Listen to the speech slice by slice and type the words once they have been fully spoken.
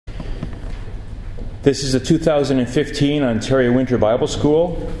This is the 2015 Ontario Winter Bible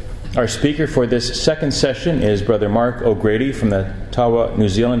School. Our speaker for this second session is Brother Mark O'Grady from the Tawa, New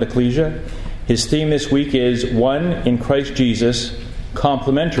Zealand Ecclesia. His theme this week is One in Christ Jesus,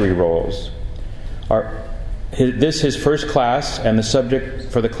 Complementary Roles. This is his first class, and the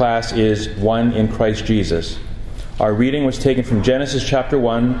subject for the class is One in Christ Jesus. Our reading was taken from Genesis chapter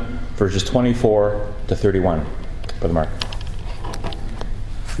 1, verses 24 to 31. Brother Mark.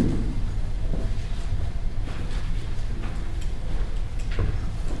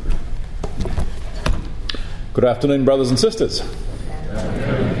 Good afternoon, brothers and sisters.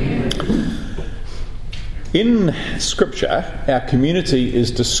 In Scripture, our community is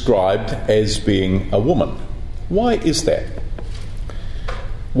described as being a woman. Why is that?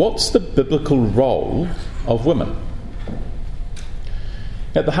 What's the biblical role of women?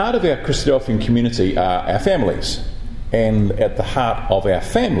 At the heart of our Christadelphian community are our families, and at the heart of our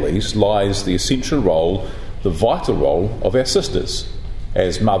families lies the essential role, the vital role of our sisters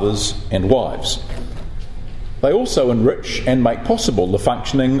as mothers and wives. They also enrich and make possible the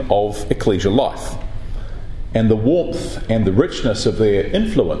functioning of ecclesial life. And the warmth and the richness of their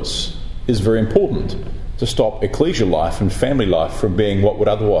influence is very important to stop ecclesial life and family life from being what would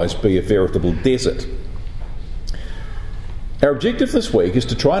otherwise be a veritable desert. Our objective this week is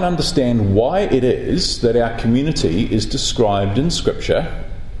to try and understand why it is that our community is described in Scripture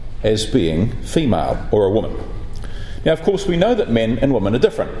as being female or a woman. Now, of course, we know that men and women are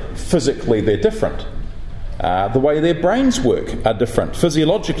different. Physically, they're different. The way their brains work are different.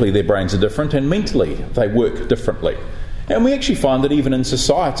 Physiologically, their brains are different, and mentally, they work differently. And we actually find that even in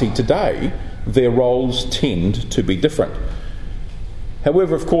society today, their roles tend to be different.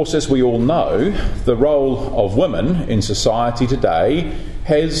 However, of course, as we all know, the role of women in society today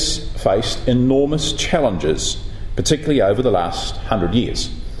has faced enormous challenges, particularly over the last 100 years.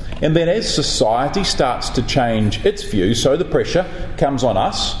 And then as society starts to change its views, so the pressure comes on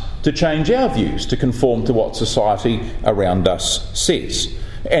us to change our views to conform to what society around us says.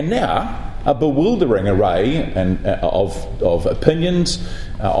 And now, a bewildering array of opinions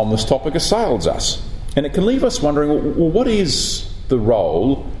on this topic assails us. And it can leave us wondering, well, what is the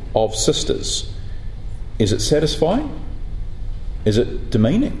role of sisters? Is it satisfying? Is it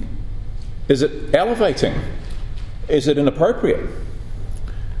demeaning? Is it elevating? Is it inappropriate?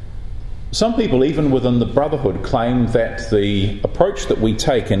 Some people, even within the Brotherhood, claim that the approach that we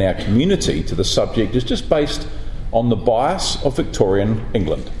take in our community to the subject is just based on the bias of Victorian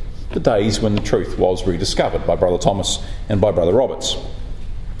England, the days when the truth was rediscovered by Brother Thomas and by Brother Roberts.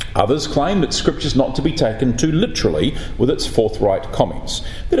 Others claim that Scripture is not to be taken too literally with its forthright comments,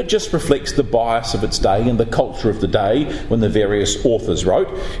 that it just reflects the bias of its day and the culture of the day when the various authors wrote,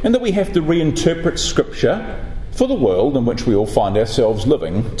 and that we have to reinterpret Scripture for the world in which we all find ourselves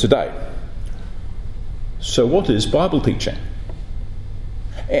living today. So what is Bible teaching?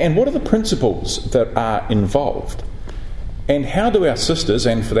 And what are the principles that are involved? And how do our sisters,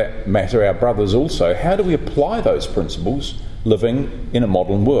 and for that matter our brothers also, how do we apply those principles living in a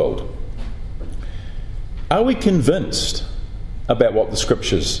modern world? Are we convinced about what the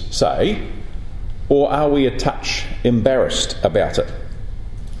Scriptures say, or are we a touch embarrassed about it?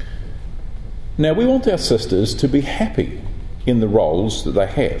 Now, we want our sisters to be happy in the roles that they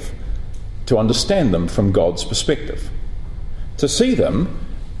have, to understand them from God's perspective, to see them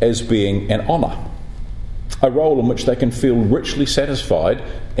as being an honour, a role in which they can feel richly satisfied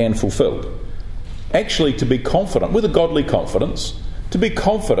and fulfilled. Actually, to be confident, with a godly confidence, to be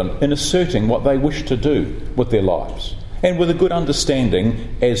confident in asserting what they wish to do with their lives, and with a good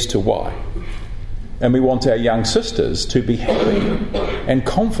understanding as to why. And we want our young sisters to be happy and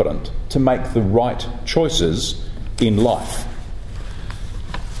confident to make the right choices in life.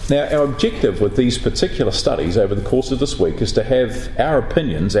 Now, our objective with these particular studies over the course of this week is to have our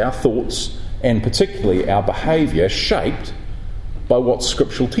opinions, our thoughts, and particularly our behaviour shaped by what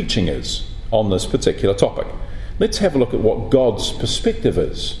scriptural teaching is on this particular topic. Let's have a look at what God's perspective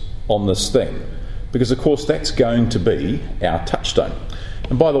is on this thing, because of course that's going to be our touchstone.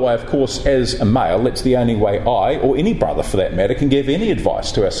 And by the way, of course, as a male, that's the only way I, or any brother for that matter, can give any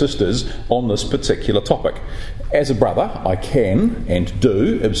advice to our sisters on this particular topic. As a brother, I can and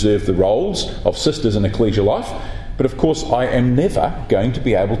do observe the roles of sisters in ecclesial life, but of course I am never going to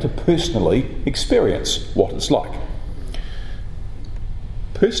be able to personally experience what it's like.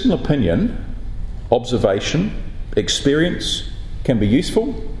 Personal opinion, observation, experience can be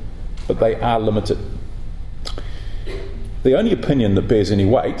useful, but they are limited. The only opinion that bears any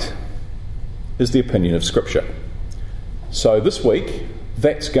weight is the opinion of Scripture. So this week,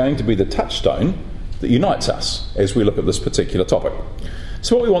 that's going to be the touchstone that unites us as we look at this particular topic.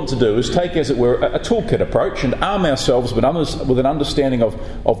 So what we want to do is take, as it were, a toolkit approach and arm ourselves with an understanding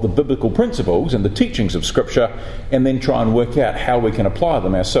of the biblical principles and the teachings of Scripture, and then try and work out how we can apply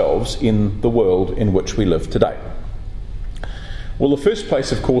them ourselves in the world in which we live today. Well, the first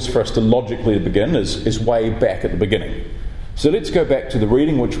place, of course, for us to logically begin is way back at the beginning. So let's go back to the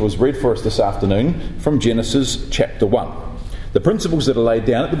reading which was read for us this afternoon from Genesis chapter 1. The principles that are laid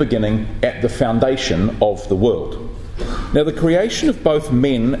down at the beginning, at the foundation of the world. Now, the creation of both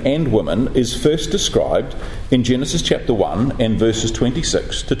men and women is first described in Genesis chapter 1 and verses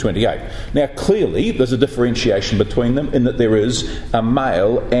 26 to 28. Now, clearly, there's a differentiation between them in that there is a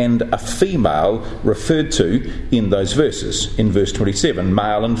male and a female referred to in those verses. In verse 27,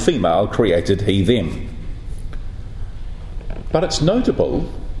 male and female created he them. But it's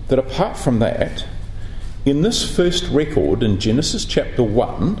notable that apart from that, in this first record in Genesis chapter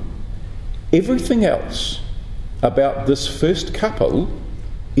 1, everything else about this first couple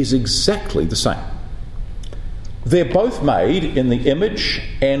is exactly the same. They're both made in the image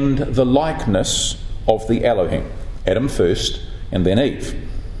and the likeness of the Elohim, Adam first and then Eve.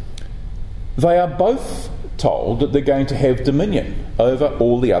 They are both told that they're going to have dominion over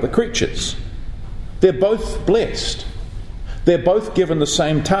all the other creatures. They're both blessed. They're both given the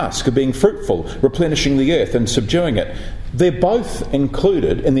same task of being fruitful, replenishing the earth and subduing it. They're both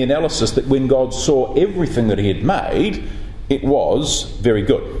included in the analysis that when God saw everything that he had made, it was very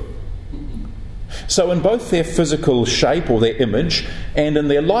good. So in both their physical shape or their image and in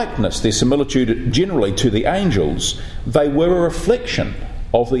their likeness, their similitude generally to the angels, they were a reflection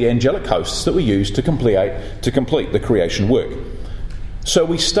of the angelic hosts that were used to complete the creation work. So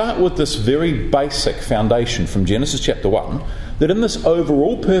we start with this very basic foundation from Genesis chapter 1, that in this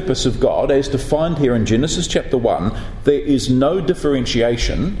overall purpose of God, as defined here in Genesis chapter 1, there is no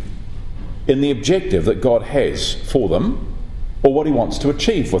differentiation in the objective that God has for them or what he wants to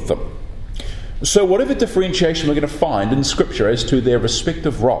achieve with them. So whatever differentiation we're going to find in Scripture as to their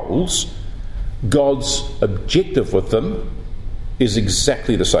respective roles, God's objective with them is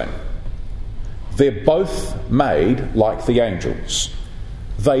exactly the same. They're both made like the angels.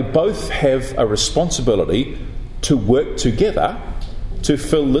 They both have a responsibility to work together to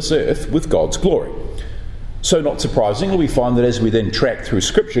fill this earth with God's glory. So not surprisingly, we find that as we then track through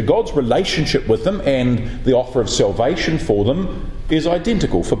Scripture, God's relationship with them and the offer of salvation for them is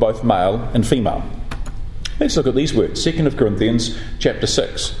identical for both male and female. Let's look at these words. 2 Corinthians chapter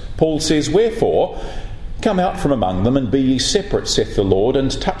 6. Paul says, "Wherefore, come out from among them, and be ye separate, saith the Lord,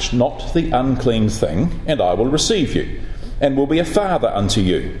 and touch not the unclean thing, and I will receive you, and will be a father unto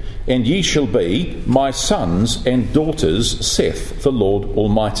you, and ye shall be my sons and daughters, saith the Lord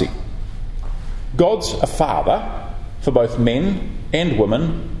Almighty." God's a father for both men and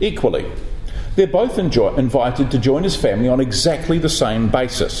women equally. They're both invited to join his family on exactly the same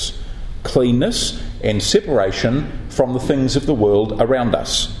basis: cleanness and separation from the things of the world around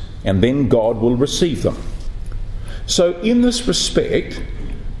us, and then God will receive them. So in this respect,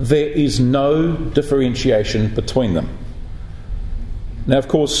 there is no differentiation between them. Now, of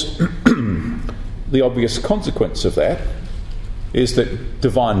course, the obvious consequence of that is that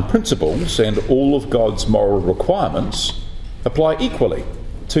divine principles and all of God's moral requirements apply equally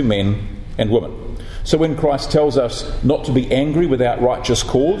to men and women. So when Christ tells us not to be angry without righteous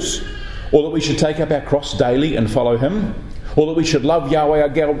cause, or that we should take up our cross daily and follow him, or that we should love Yahweh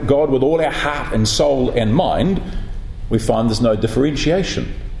our God with all our heart and soul and mind, we find there's no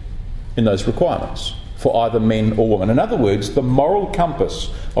differentiation in those requirements for either men or women. In other words, the moral compass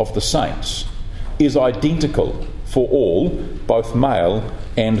of the saints is identical for all, both male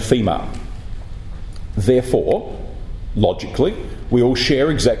and female. Therefore, logically, we all share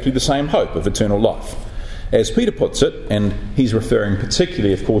exactly the same hope of eternal life. As Peter puts it, and he's referring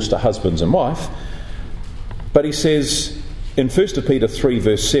particularly, of course, to husbands and wife, but he says in 1 Peter 3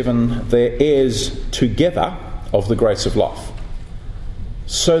 verse 7, they're heirs together of the grace of life.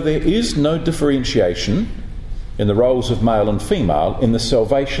 So there is no differentiation in the roles of male and female in the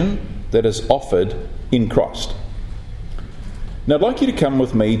salvation that is offered in Christ. Now I'd like you to come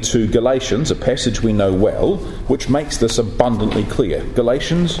with me to Galatians, a passage we know well, which makes this abundantly clear.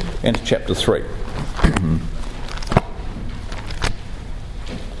 Galatians and chapter 3.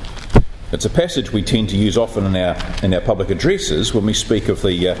 It's a passage we tend to use often in our public addresses when we speak of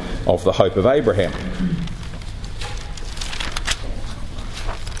the hope of Abraham.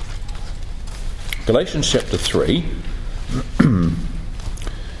 Galatians chapter 3,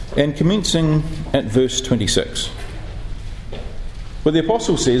 and commencing at verse 26, where the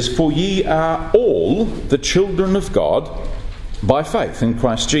apostle says, "For ye are all the children of God by faith in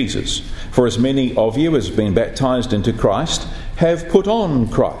Christ Jesus. For as many of you as have been baptized into Christ have put on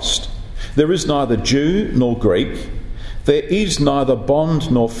Christ. There is neither Jew nor Greek. There is neither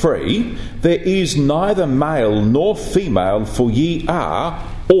bond nor free. There is neither male nor female, for ye are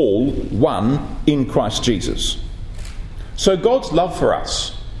all one in Christ Jesus. So God's love for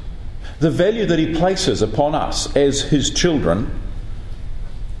us, the value that he places upon us as his children,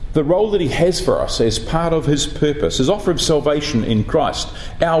 the role that he has for us as part of his purpose, his offer of salvation in Christ,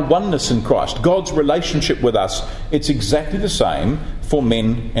 our oneness in Christ, God's relationship with us, it's exactly the same for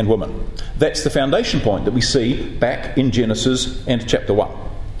men and women. That's the foundation point that we see back in Genesis and chapter 1.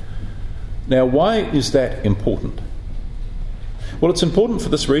 Now, why is that important? Well, it's important for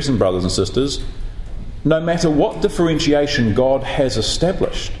this reason, brothers and sisters. No matter what differentiation God has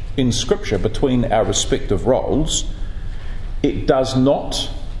established in Scripture between our respective roles, it does not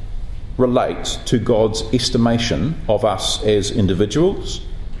relate to God's estimation of us as individuals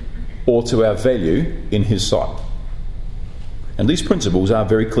or to our value in his sight. And these principles are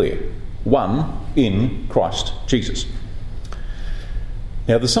very clear. One in Christ Jesus.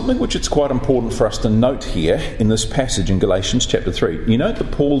 Now, there's something which it's quite important for us to note here in this passage in Galatians chapter 3. You note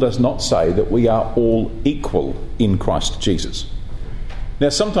that Paul does not say that we are all equal in Christ Jesus. Now,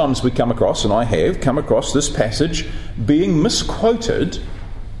 sometimes we come across, and I have come across, this passage being misquoted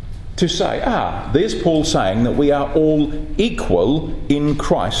to say, there's Paul saying that we are all equal in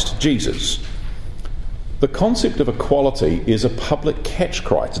Christ Jesus. The concept of equality is a public catch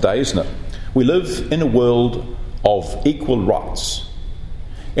cry today, isn't it? We live in a world of equal rights.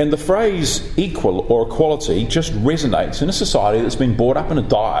 And the phrase equal or equality just resonates in a society that's been brought up in a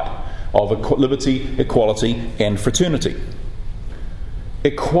diet of liberty, equality and fraternity.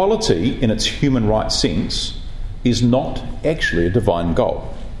 Equality in its human rights sense is not actually a divine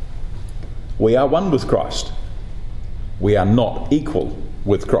goal. We are one with Christ. We are not equal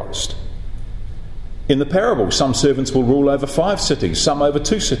with Christ. In the parable, some servants will rule over 5 cities, some over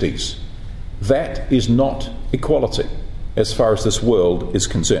 2 cities. That is not equality as far as this world is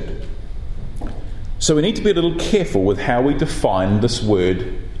concerned. So we need to be a little careful with how we define this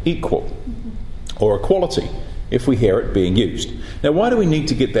word equal or equality if we hear it being used. Now, why do we need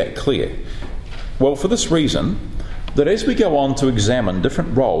to get that clear? Well, for this reason, that as we go on to examine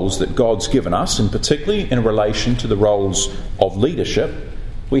different roles that God's given us, and particularly in relation to the roles of leadership,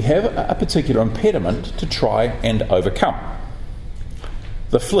 we have a particular impediment to try and overcome.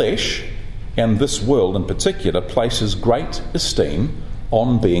 The flesh, and this world in particular, places great esteem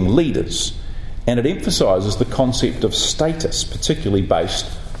on being leaders, and it emphasises the concept of status, particularly based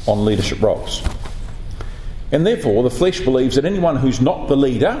on leadership roles. And therefore, the flesh believes that anyone who's not the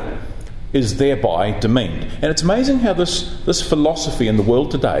leader is thereby demeaned. And it's amazing how this philosophy in the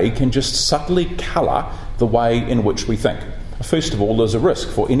world today can just subtly colour the way in which we think. First of all, there's a risk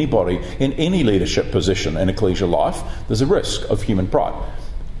for anybody in any leadership position in ecclesial life. There's a risk of human pride.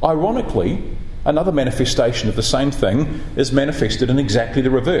 Ironically, another manifestation of the same thing is manifested in exactly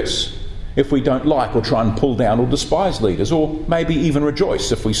the reverse. If we don't like or try and pull down or despise leaders, or maybe even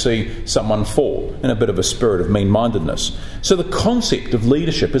rejoice if we see someone fall in a bit of a spirit of mean-mindedness. So the concept of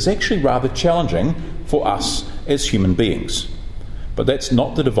leadership is actually rather challenging for us as human beings. But that's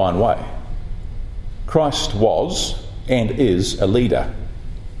not the divine way. Christ was and is a leader,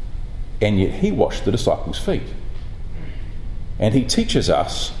 and yet he washed the disciples' feet. And he teaches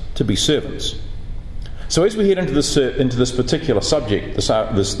us to be servants. So as we head into this particular subject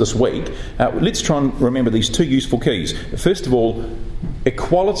this week, let's try and remember these 2 useful keys. First of all,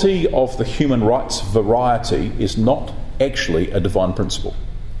 equality of the human rights variety is not actually a divine principle.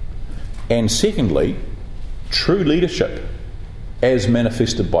 And secondly, true leadership, as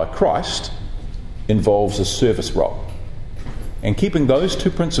manifested by Christ, involves a service role. And keeping those 2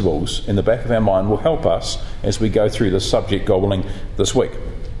 principles in the back of our mind will help us as we go through this subject, God willing, this week.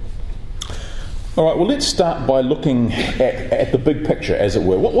 All right, well, let's start by looking at the big picture, as it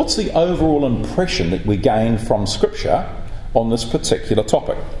were. What's the overall impression that we gain from Scripture on this particular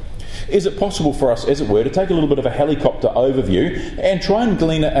topic? Is it possible for us, as it were, to take a little bit of a helicopter overview and try and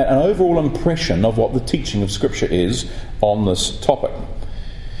glean an overall impression of what the teaching of Scripture is on this topic?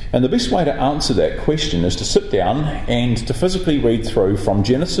 And the best way to answer that question is to sit down and to physically read through from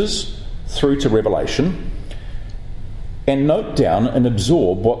Genesis through to Revelation and note down and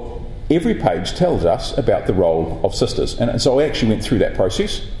absorb what every page tells us about the role of sisters. And so I actually went through that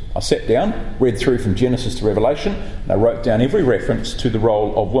process. I sat down, read through from Genesis to Revelation, and I wrote down every reference to the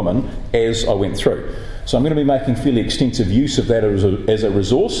role of women as I went through. So I'm going to be making fairly extensive use of that as a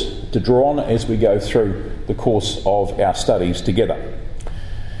resource to draw on as we go through the course of our studies together.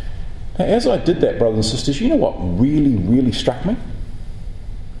 Now, as I did that, brothers and sisters, you know what really, really struck me?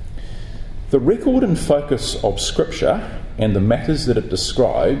 The record and focus of Scripture and the matters that it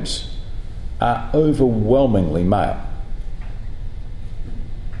describes are overwhelmingly male.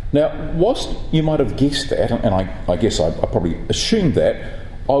 Now, whilst you might have guessed that, and I guess I probably assumed that,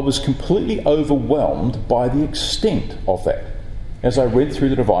 I was completely overwhelmed by the extent of that as I read through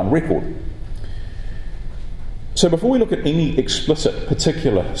the divine record. So before we look at any explicit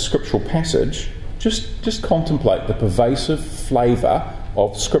particular scriptural passage, just contemplate the pervasive flavour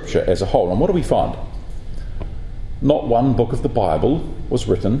of Scripture as a whole. And what do we find? Not one book of the Bible was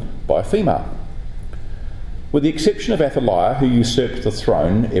written by a female. With the exception of Athaliah, who usurped the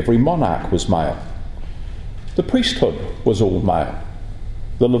throne, every monarch was male. The priesthood was all male.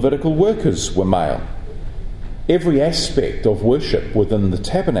 The Levitical workers were male. Every aspect of worship within the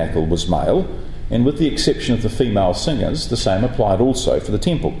tabernacle was male, and with the exception of the female singers, the same applied also for the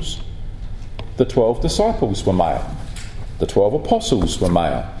temples. The 12 disciples were male. The 12 apostles were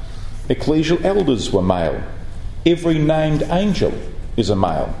male. Ecclesial elders were male. Every named angel is a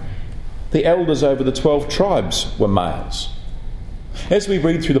male. The elders over the 12 tribes were males. As we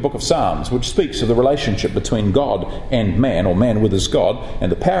read through the book of Psalms, which speaks of the relationship between God and man, or man with his God,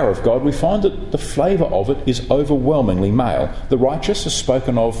 and the power of God, we find that the flavour of it is overwhelmingly male. The righteous is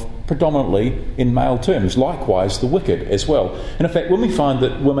spoken of predominantly in male terms, likewise the wicked as well. And in fact, when we find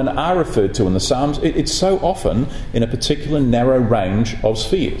that women are referred to in the Psalms, it's so often in a particular narrow range of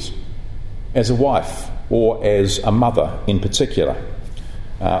spheres, as a wife or as a mother in particular,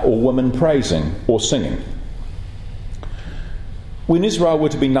 or women praising or singing. When Israel were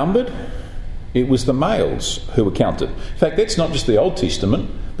to be numbered, it was the males who were counted. In fact, that's not just the Old Testament,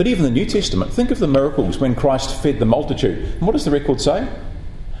 but even the New Testament. Think of the miracles when Christ fed the multitude. And what does the record say?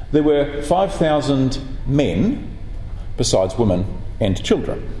 There were 5,000 men, besides women and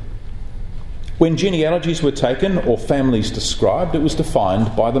children. When genealogies were taken or families described, it was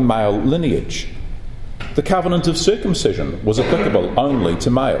defined by the male lineage. The covenant of circumcision was applicable only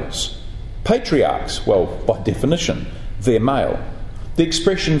to males. Patriarchs, well, by definition, they're male. The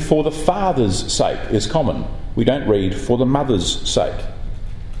expression "for the father's sake" is common. We don't read "for the mother's sake."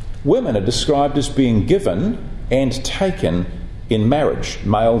 Women are described as being given and taken in marriage.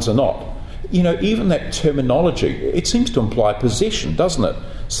 Males are not. You know, even that terminology, it seems to imply possession, doesn't it?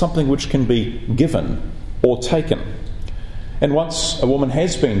 Something which can be given or taken. And once a woman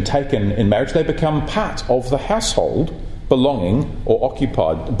has been taken in marriage, they become part of the household belonging to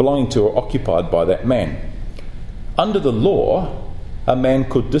or occupied by that man. Under the law, a man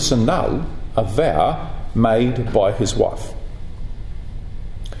could disannul a vow made by his wife.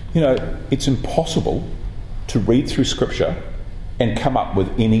 You know, it's impossible to read through Scripture and come up with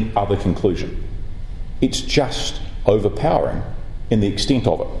any other conclusion. It's just overpowering in the extent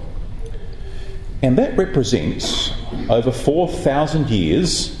of it. And that represents over 4,000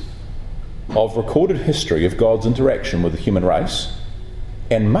 years of recorded history of God's interaction with the human race,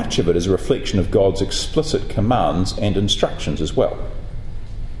 and much of it is a reflection of God's explicit commands and instructions as well.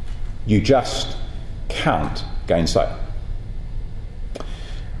 You just can't gainsay it.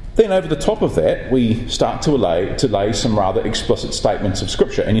 Then over the top of that, we start to lay some rather explicit statements of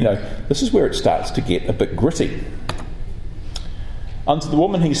Scripture. And you know, this is where it starts to get a bit gritty. Unto the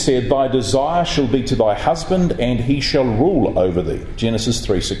woman he said, "Thy desire shall be to thy husband, and he shall rule over thee." Genesis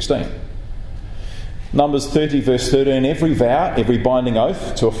 3:16. Numbers 30 verse 13, "Every vow, every binding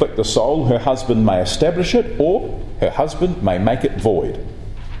oath to afflict the soul, her husband may establish it, or her husband may make it void."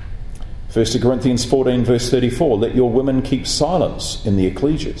 1 Corinthians 14 verse 34, "Let your women keep silence in the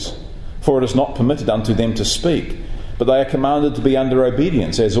ecclesias, for it is not permitted unto them to speak, but they are commanded to be under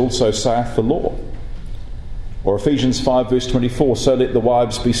obedience, as also saith the law." Or Ephesians 5 verse 24, "So let the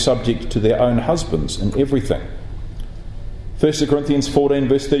wives be subject to their own husbands in everything." 1 Corinthians 14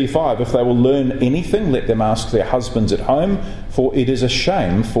 verse 35, "If they will learn anything, let them ask their husbands at home, for it is a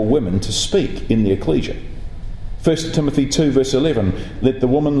shame for women to speak in the ecclesia." 1 Timothy 2 verse 11, "Let the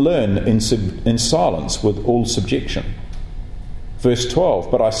woman learn in silence with all subjection." Verse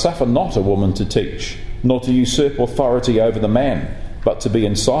 12, "But I suffer not a woman to teach, nor to usurp authority over the man, but to be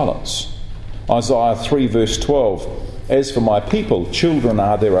in silence." Isaiah 3 verse 12, "As for my people, children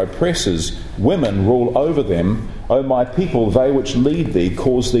are their oppressors, women rule over them. O my people, they which lead thee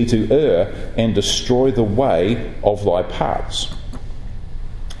cause thee to err, and destroy the way of thy paths."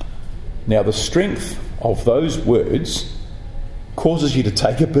 Now the strength of those words causes you to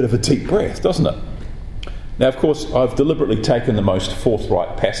take a bit of a deep breath, doesn't it? Now, of course, I've deliberately taken the most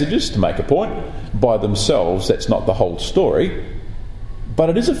forthright passages to make a point. By themselves, that's not the whole story. But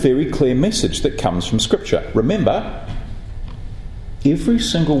it is a very clear message that comes from Scripture. Remember, every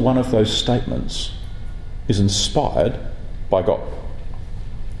single one of those statements is inspired by God.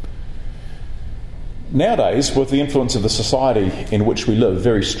 Nowadays, with the influence of the society in which we live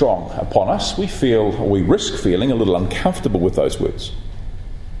very strong upon us, we risk feeling a little uncomfortable with those words.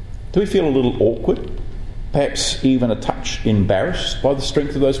 Do we feel a little awkward? Perhaps even a touch embarrassed by the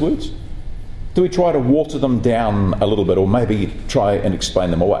strength of those words? Do we try to water them down a little bit, or maybe try and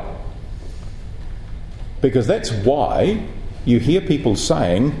explain them away? Because that's why you hear people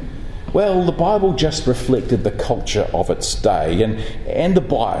saying, well, the Bible just reflected the culture of its day and the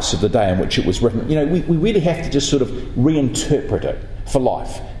bias of the day in which it was written. We really have to just sort of reinterpret it for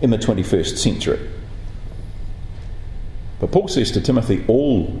life in the 21st century. But Paul says to Timothy,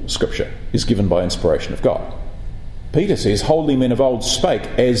 all Scripture is given by inspiration of God. Peter says, holy men of old spake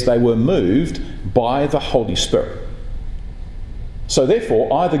as they were moved by the Holy Spirit. So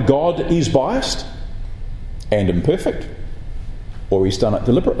therefore, either God is biased and imperfect, or he's done it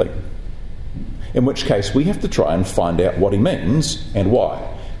deliberately. In which case we have to try and find out what he means and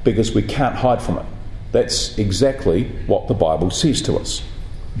why, because we can't hide from it. That's exactly what the Bible says to us.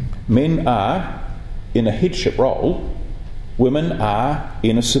 Men are in a headship role, women are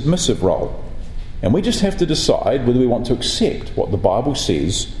in a submissive role. And we just have to decide whether we want to accept what the Bible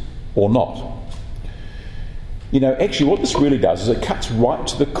says or not. Actually what this really does is it cuts right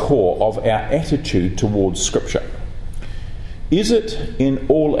to the core of our attitude towards Scripture. Is it in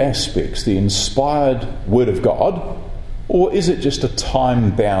all aspects the inspired Word of God, or is it just a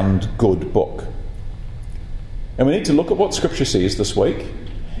time-bound good book? And we need to look at what Scripture says this week,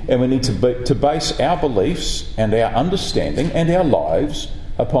 and we need to base our beliefs and our understanding and our lives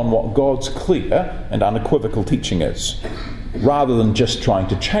upon what God's clear and unequivocal teaching is, rather than just trying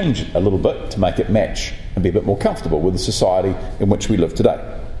to change it a little bit to make it match and be a bit more comfortable with the society in which we live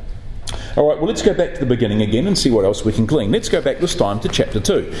today. All right, well, let's go back to the beginning again and see what else we can glean. Let's go back this time to chapter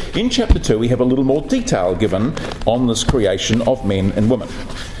 2. In chapter 2, we have a little more detail given on this creation of men and women.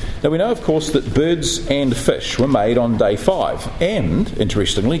 Now, we know, of course, that birds and fish were made on day 5. And,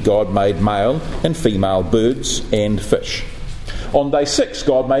 interestingly, God made male and female birds and fish. On day 6,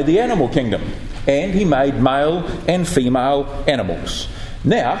 God made the animal kingdom. And he made male and female animals.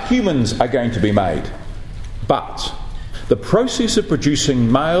 Now, humans are going to be made. But the process of producing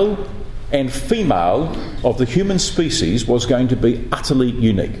male and female of the human species was going to be utterly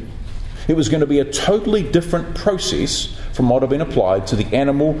unique. It was going to be a totally different process from what had been applied to the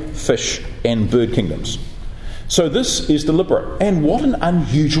animal, fish and bird kingdoms. So this is deliberate. And what an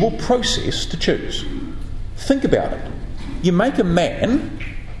unusual process to choose. Think about it. You make a man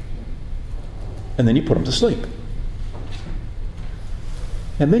and then you put him to sleep.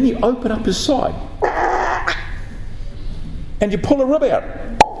 And then you open up his side and you pull a rib out.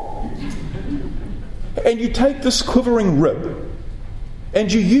 And you take this quivering rib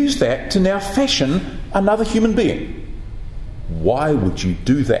and you use that to now fashion another human being. Why would you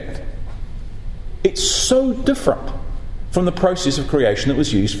do that? It's so different from the process of creation that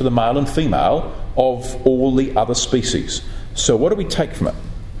was used for the male and female of all the other species. So what do we take from it?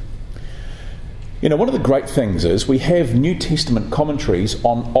 One of the great things is we have New Testament commentaries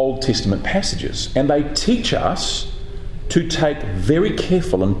on Old Testament passages, and they teach us to take very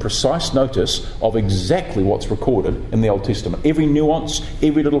careful and precise notice of exactly what's recorded in the Old Testament. Every nuance,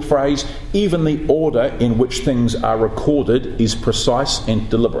 every little phrase, even the order in which things are recorded is precise and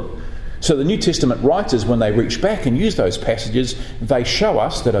deliberate. So the New Testament writers, when they reach back and use those passages, they show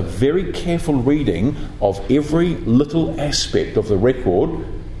us that a very careful reading of every little aspect of the record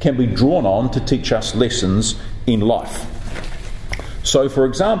can be drawn on to teach us lessons in life. So, for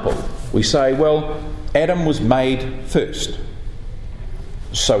example, we say, well, Adam was made first.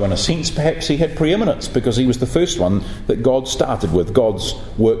 So in a sense, perhaps he had preeminence because he was the first one that God started with. God's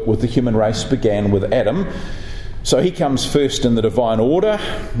work with the human race began with Adam. So he comes first in the divine order,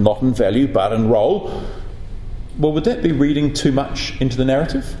 not in value but in role. Well, would that be reading too much into the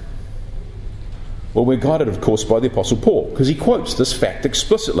narrative? Well, we're guided, of course, by the Apostle Paul, because he quotes this fact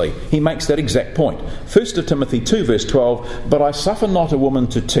explicitly. He makes that exact point. 1 Timothy 2, verse 12, "But I suffer not a woman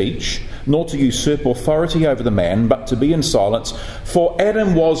to teach, nor to usurp authority over the man, but to be in silence. For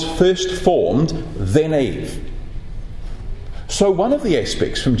Adam was first formed, then Eve." So one of the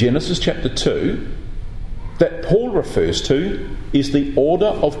aspects from Genesis chapter 2 that Paul refers to is the order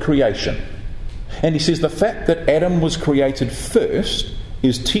of creation. And he says the fact that Adam was created first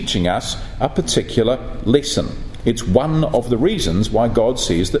is teaching us a particular lesson. It's one of the reasons why God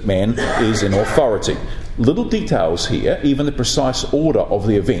says that man is in authority. Little details here, even the precise order of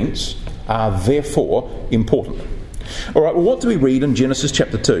the events, are therefore important. All right, well, what do we read in Genesis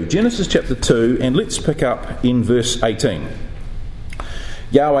chapter 2? Genesis chapter 2, and let's pick up in verse 18.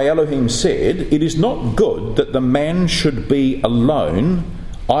 Yahweh Elohim said, "It is not good that the man should be alone.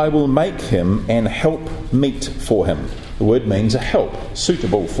 I will make him an help meet for him. The word means a help,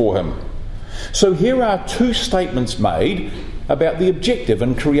 suitable for him. So here are two statements made about the objective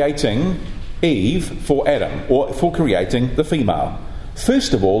in creating Eve for Adam, or for creating the female.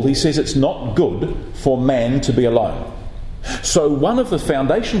 First of all, he says it's not good for man to be alone. So one of the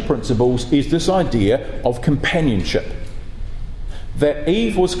foundation principles is this idea of companionship. That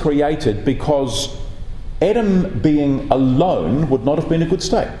Eve was created because Adam being alone would not have been a good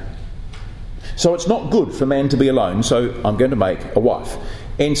state. So it's not good for man to be alone, so I'm going to make a wife.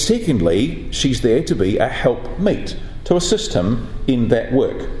 And secondly, she's there to be a helpmeet, to assist him in that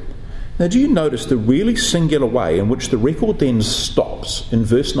work. Now, do you notice the really singular way in which the record then stops in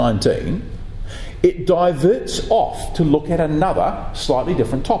verse 19? It diverts off to look at another slightly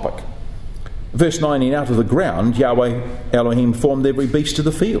different topic. Verse 19, out of the ground Yahweh Elohim formed every beast of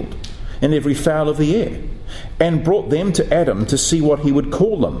the field and every fowl of the air, and brought them to Adam to see what he would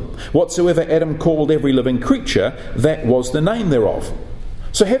call them. Whatsoever Adam called every living creature, that was the name thereof.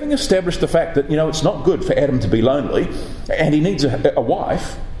 So having established the fact that, it's not good for Adam to be lonely, and he needs a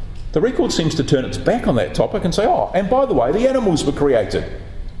wife, the record seems to turn its back on that topic and say, and by the way, the animals were created.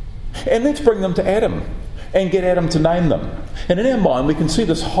 And let's bring them to Adam and get Adam to name them. And in our mind, we can see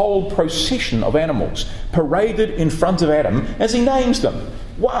this whole procession of animals paraded in front of Adam as he names them.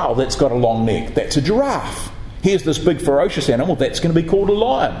 Wow, that's got a long neck. That's a giraffe. Here's this big ferocious animal. That's going to be called a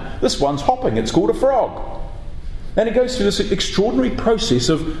lion. This one's hopping. It's called a frog. And it goes through this extraordinary process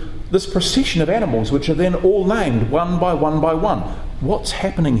of this procession of animals, which are then all named one by one by one. What's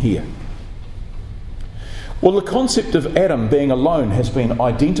happening here? Well, the concept of Adam being alone has been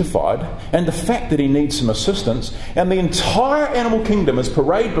identified, and the fact that he needs some assistance, and the entire animal kingdom is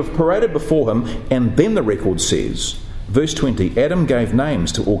paraded before him, and then the record says, verse 20, Adam gave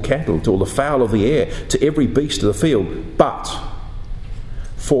names to all cattle, to all the fowl of the air, to every beast of the field, but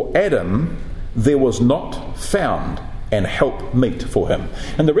for Adam there was not found an help meet for him.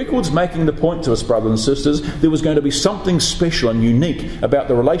 And the record's making the point to us, brothers and sisters, there was going to be something special and unique about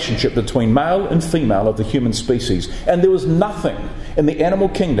the relationship between male and female of the human species. And there was nothing in the animal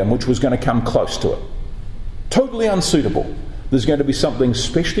kingdom which was going to come close to it. Totally unsuitable. There's going to be something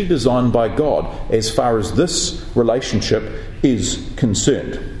specially designed by God as far as this relationship is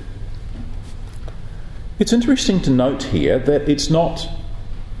concerned. It's interesting to note here that it's not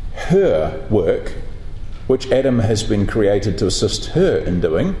her work which Adam has been created to assist her in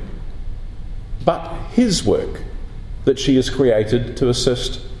doing, but his work that she is created to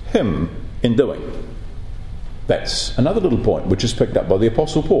assist him in doing. That's another little point which is picked up by the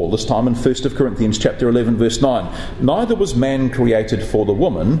Apostle Paul, this time in 1 Corinthians chapter 11, verse 9. Neither was man created for the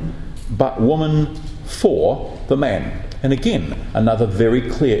woman, but woman for the man. And again, another very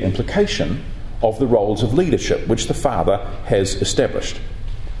clear implication of the roles of leadership which the Father has established.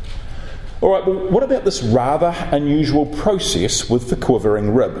 All right, well, what about this rather unusual process with the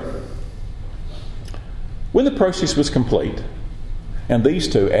quivering rib? When the process was complete, and these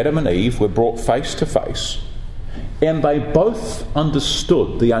two, Adam and Eve, were brought face to face, and they both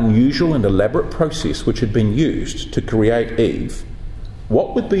understood the unusual and elaborate process which had been used to create Eve,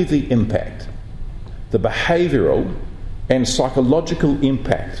 what would be the impact, the behavioural and psychological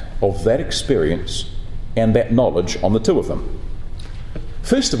impact of that experience and that knowledge on the two of them?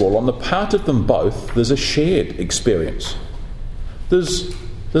 First of all, on the part of them both, there's a shared experience. There's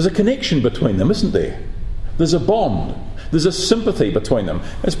a connection between them, isn't there? There's a bond. There's a sympathy between them.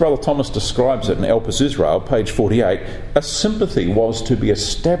 As Brother Thomas describes it in Elpis Israel, page 48, a sympathy was to be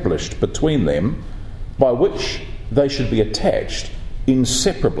established between them by which they should be attached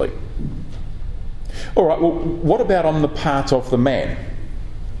inseparably. All right, well, what about on the part of the man?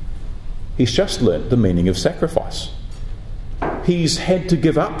 He's just learnt the meaning of sacrifice. He's had to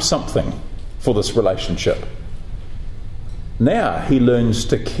give up something for this relationship. Now he learns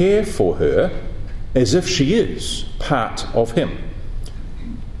to care for her as if she is part of him.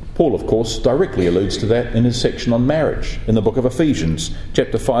 Paul, of course, directly alludes to that in his section on marriage in the book of Ephesians,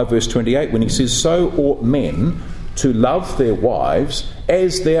 chapter 5, verse 28, when he says, So ought men to love their wives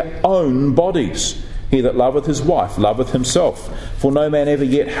as their own bodies. He that loveth his wife loveth himself. For no man ever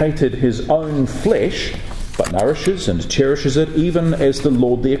yet hated his own flesh, but nourishes and cherishes it, even as the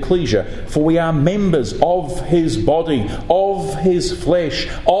Lord the ecclesia. For we are members of his body, of his flesh,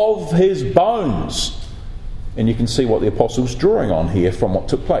 of his bones. And you can see what the apostle's drawing on here from what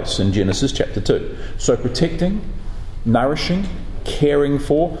took place in Genesis chapter 2. So protecting, nourishing, caring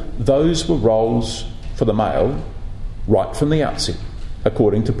for, those were roles for the male right from the outset,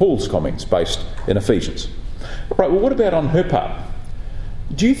 according to Paul's comments based in Ephesians. Right, well, what about on her part?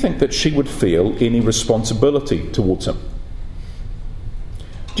 Do you think that she would feel any responsibility towards him?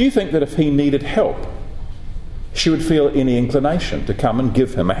 Do you think that if he needed help, she would feel any inclination to come and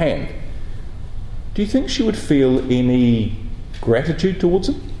give him a hand? Do you think she would feel any gratitude towards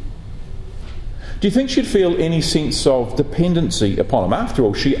him? Do you think she'd feel any sense of dependency upon him? After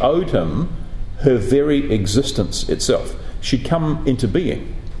all, she owed him her very existence itself. She'd come into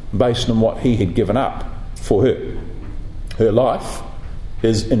being based on what he had given up for her. Her life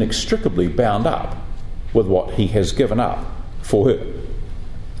is inextricably bound up with what he has given up for her.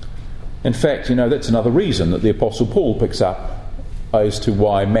 In fact, that's another reason that the Apostle Paul picks up as to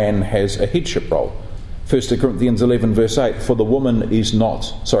why man has a headship role. 1 Corinthians 11 verse 8, for the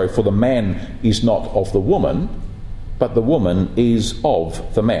man is not of the woman, but the woman is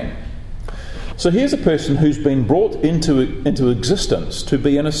of the man. So here's a person who's been brought into existence to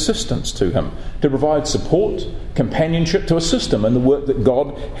be an assistance to him, to provide support, companionship, to assist him in the work that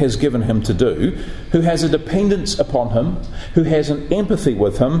God has given him to do, who has a dependence upon him, who has an empathy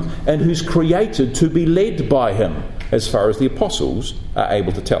with him, and who's created to be led by him, as far as the apostles are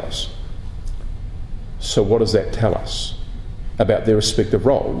able to tell us. So what does that tell us about their respective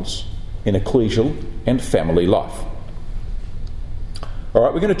roles in ecclesial and family life? All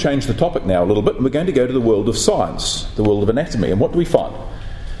right, we're going to change the topic now a little bit, and we're going to go to the world of science, the world of anatomy. And what do we find?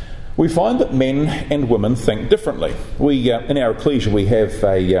 We find that men and women think differently. In our ecclesia, we have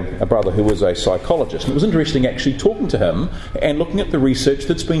a brother who was a psychologist. And it was interesting actually talking to him and looking at the research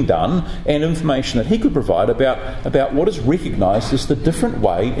that's been done and information that he could provide about what is recognised as the different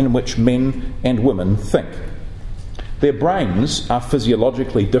way in which men and women think. Their brains are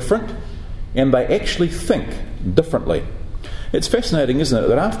physiologically different, and they actually think differently. It's fascinating, isn't it,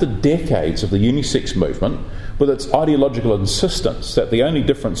 that after decades of the unisex movement, with its ideological insistence that the only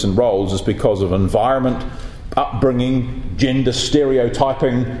difference in roles is because of environment, upbringing, gender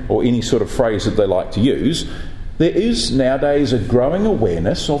stereotyping, or any sort of phrase that they like to use, there is nowadays a growing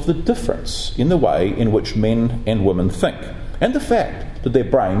awareness of the difference in the way in which men and women think, and the fact that their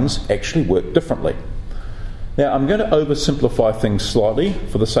brains actually work differently. Now, I'm going to oversimplify things slightly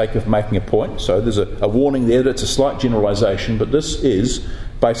for the sake of making a point. So there's a warning there that it's a slight generalisation, but this is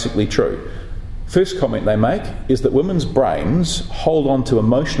basically true. First comment they make is that women's brains hold on to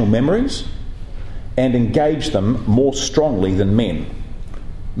emotional memories and engage them more strongly than men.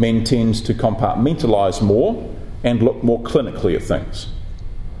 Men tend to compartmentalise more and look more clinically at things.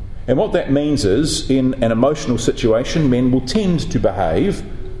 And what that means is, in an emotional situation, men will tend to behave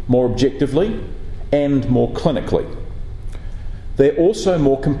more objectively and more clinically. They're also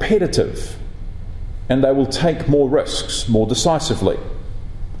more competitive, and they will take more risks more decisively.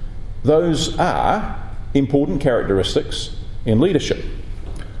 Those are important characteristics in leadership.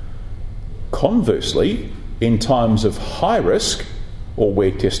 Conversely, in times of high risk, or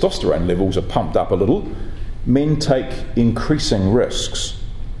where testosterone levels are pumped up a little, men take increasing risks,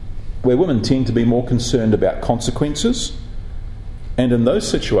 where women tend to be more concerned about consequences. And in those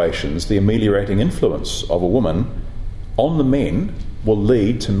situations, the ameliorating influence of a woman on the men will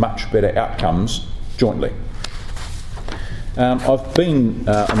lead to much better outcomes jointly. I've been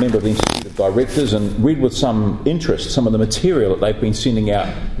a member of the Institute of Directors and read with some interest some of the material that they've been sending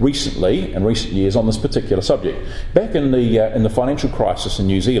out recently, in recent years, on this particular subject. Back in the financial crisis in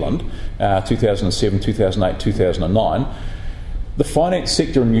New Zealand, 2007, 2008, 2009, the finance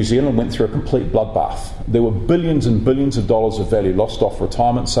sector in New Zealand went through a complete bloodbath. There were billions and billions of dollars of value lost off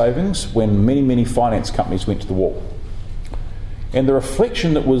retirement savings when many, many finance companies went to the wall. And the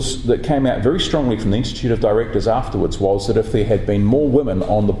reflection that came out very strongly from the Institute of Directors afterwards was that if there had been more women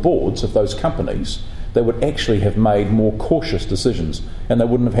on the boards of those companies, they would actually have made more cautious decisions, and they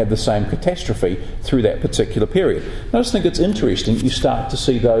wouldn't have had the same catastrophe through that particular period. And I just think it's interesting that you start to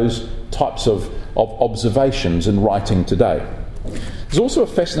see those types of observations in writing today. There's also a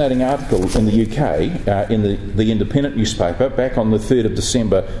fascinating article in the UK, in the Independent newspaper, back on the 3rd of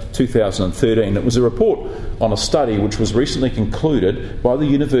December 2013. It was a report on a study which was recently concluded by the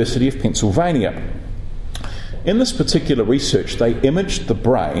University of Pennsylvania. In this particular research, they imaged the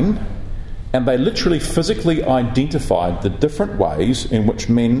brain and they literally physically identified the different ways in which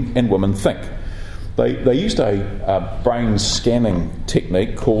men and women think. They used a brain scanning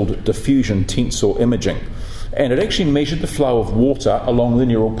technique called diffusion tensor imaging. And it actually measured the flow of water along the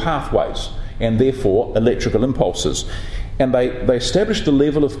neural pathways and therefore electrical impulses. And they established a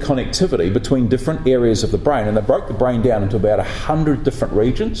level of connectivity between different areas of the brain, and they broke the brain down into about 100 different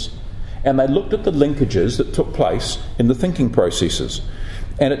regions, and they looked at the linkages that took place in the thinking processes.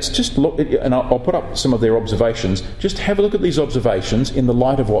 And it's just and I'll put up some of their observations. Just have a look at these observations in the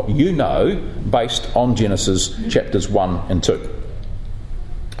light of what you know based on Genesis chapters 1 and 2.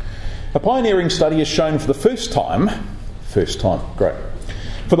 A pioneering study has shown for the first time, great.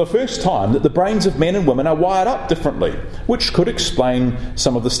 for the first time that the brains of men and women are wired up differently, which could explain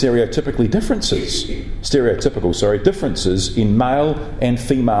some of the stereotypical differences in male and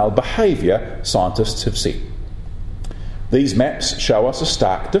female behaviour, scientists have said. These maps show us a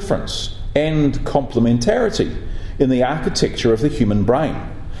stark difference and complementarity in the architecture of the human brain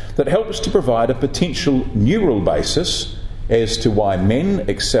that helps to provide a potential neural basis as to why men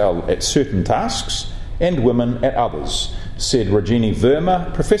excel at certain tasks and women at others, said Rajini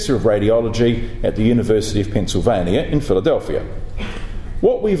Verma, Professor of Radiology at the University of Pennsylvania in Philadelphia.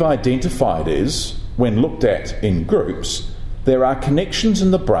 What we've identified is, when looked at in groups, there are connections in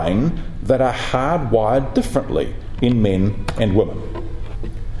the brain that are hardwired differently in men and women.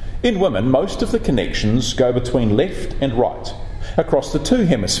 In women, most of the connections go between left and right, across the two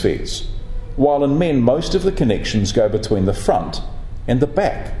hemispheres, while in men, most of the connections go between the front and the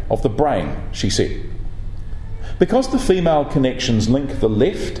back of the brain, she said. Because the female connections link the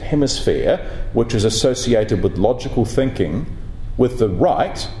left hemisphere, which is associated with logical thinking, with the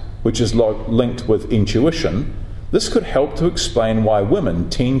right, which is linked with intuition, this could help to explain why women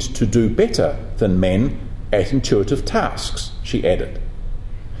tend to do better than men at intuitive tasks, she added.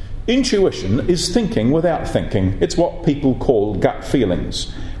 Intuition is thinking without thinking. It's what people call gut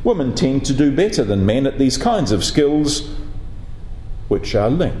feelings. Women tend to do better than men at these kinds of skills, which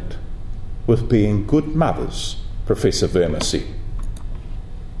are linked with being good mothers, Professor Verma said.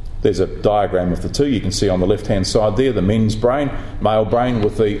 There's a diagram of the two. You can see on the left-hand side there the men's brain, male brain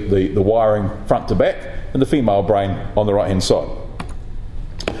with the wiring front to back, and the female brain on the right-hand side.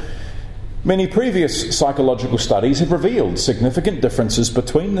 Many previous psychological studies have revealed significant differences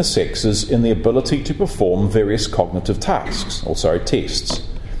between the sexes in the ability to perform various cognitive tasks, tests.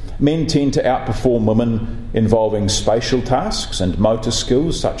 Men tend to outperform women involving spatial tasks and motor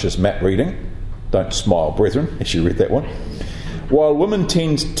skills such as map reading. Don't smile, brethren, as you read that one. While women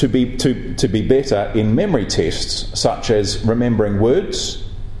tend to be better in memory tests such as remembering words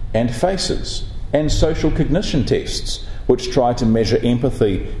and faces, and social cognition tests, which try to measure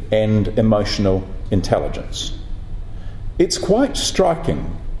empathy and emotional intelligence. It's quite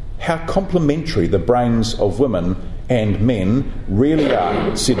striking how complementary the brains of women and men really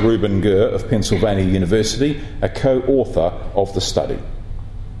are, said Reuben Gur of Pennsylvania University, a co-author of the study.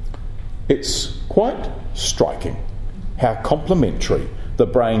 It's quite striking how complementary the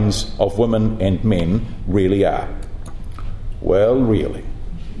brains of women and men really are. Well, really.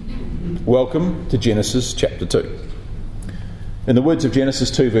 Welcome to Genesis chapter 2. In the words of Genesis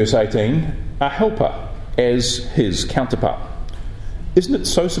 2 verse 18, a helper as his counterpart. Isn't it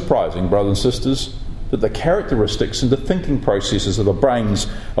so surprising, brothers and sisters, that the characteristics and the thinking processes of the brains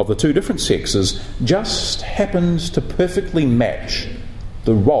of the two different sexes just happens to perfectly match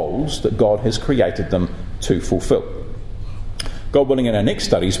the roles that God has created them to fulfill? God willing, in our next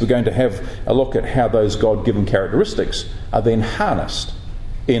studies, we're going to have a look at how those God-given characteristics are then harnessed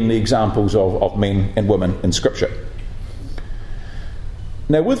in the examples of men and women in Scripture.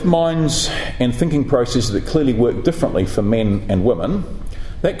 Now, with minds and thinking processes that clearly work differently for men and women,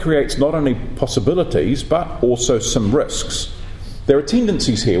 that creates not only possibilities but also some risks. There are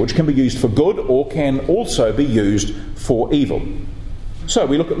tendencies here which can be used for good or can also be used for evil. So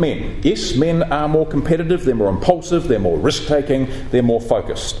we look at men. Yes, men are more competitive, they're more impulsive, they're more risk-taking, they're more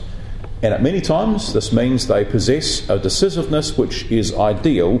focused. And at many times this means they possess a decisiveness which is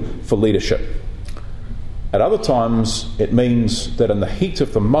ideal for leadership. At other times, it means that in the heat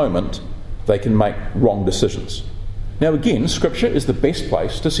of the moment, they can make wrong decisions. Now again, Scripture is the best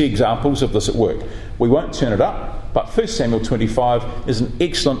place to see examples of this at work. We won't turn it up, but 1 Samuel 25 is an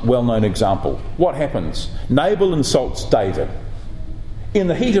excellent, well-known example. What happens? Nabal insults David. In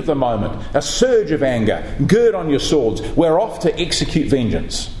the heat of the moment, a surge of anger, gird on your swords, we're off to execute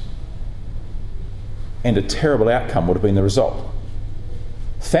vengeance. And a terrible outcome would have been the result.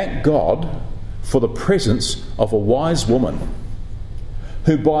 Thank God for the presence of a wise woman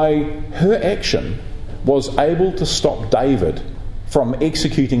who by her action was able to stop David from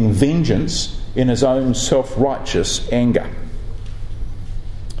executing vengeance in his own self-righteous anger.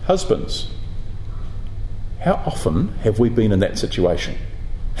 Husbands, how often have we been in that situation?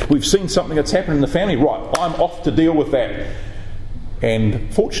 We've seen something that's happened in the family. Right, I'm off to deal with that.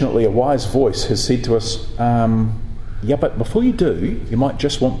 And fortunately, a wise voice has said to us, yeah, but before you do, you might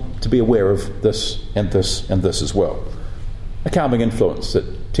just want to be aware of this and this and this as well. A calming influence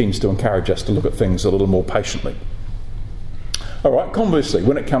that tends to encourage us to look at things a little more patiently. All right, conversely,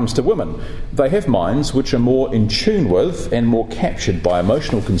 when it comes to women, they have minds which are more in tune with and more captured by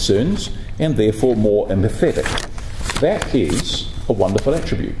emotional concerns and therefore more empathetic. That is a wonderful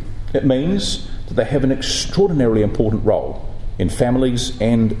attribute. It means that they have an extraordinarily important role in families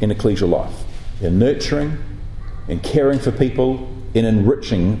and in ecclesial life, in nurturing, in caring for people, in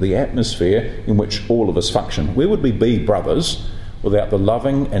enriching the atmosphere in which all of us function. Where would we be, brothers, without the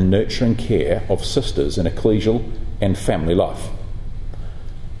loving and nurturing care of sisters in ecclesial and family life?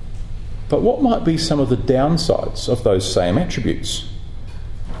 But what might be some of the downsides of those same attributes?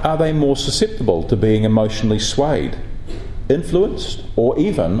 Are they more susceptible to being emotionally swayed, influenced, or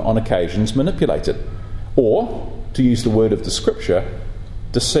even, on occasions, manipulated? Or, to use the word of the Scripture,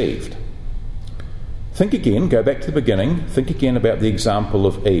 deceived? Think again, go back to the beginning, think again about the example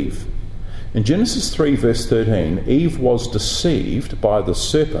of Eve. In Genesis 3 verse 13, Eve was deceived by the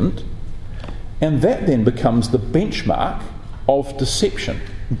serpent, and that then becomes the benchmark of deception,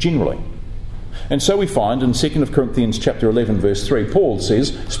 generally. And so we find in 2 Corinthians chapter 11 verse 3, Paul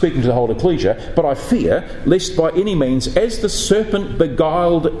says, speaking to the whole ecclesia, "But I fear, lest by any means, as the serpent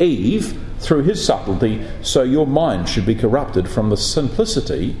beguiled Eve through his subtlety, so your mind should be corrupted from the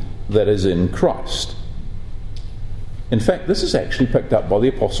simplicity that is in Christ." In fact, this is actually picked up by the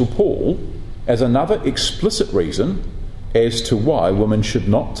Apostle Paul as another explicit reason as to why women should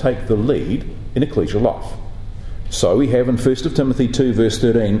not take the lead in ecclesial life. So we have in 1 Timothy 2 verse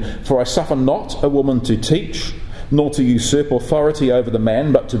 13, "For I suffer not a woman to teach, nor to usurp authority over the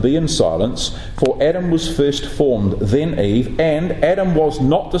man, but to be in silence. For Adam was first formed, then Eve, and Adam was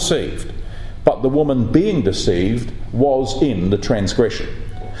not deceived, but the woman being deceived was in the transgression."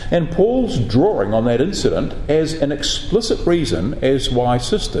 And Paul's drawing on that incident as an explicit reason as why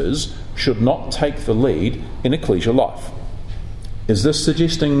sisters should not take the lead in ecclesial life. Is this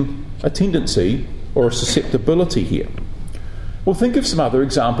suggesting a tendency or a susceptibility here? Well, think of some other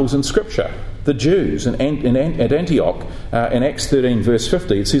examples in Scripture. The Jews at Antioch, in Acts 13 verse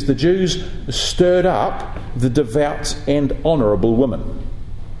 50, it says the Jews stirred up the devout and honourable women.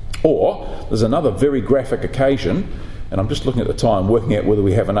 Or, there's another very graphic occasion, and I'm just looking at the time, working out whether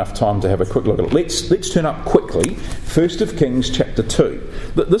we have enough time to have a quick look at it. Let's turn up quickly. 1 of Kings chapter 2.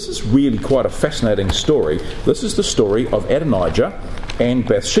 This is really quite a fascinating story. This is the story of Adonijah and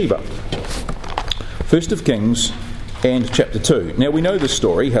Bathsheba. 1 of Kings and chapter 2. Now we know this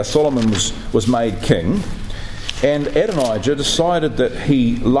story, how Solomon was made king, and Adonijah decided that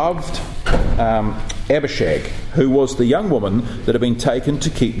he loved Abishag, who was the young woman that had been taken to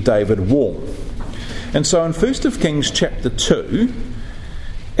keep David warm. And so in 1 of Kings chapter 2,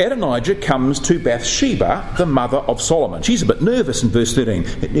 Adonijah comes to Bathsheba, the mother of Solomon. She's a bit nervous in verse 13.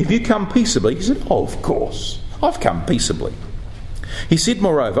 "Have you come peaceably?" He said, "Oh, of course, I've come peaceably." He said,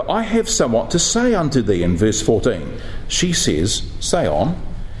 "Moreover, I have somewhat to say unto thee," in verse 14. She says, "Say on,"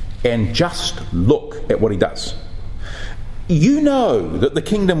 and just look at what he does. "You know that the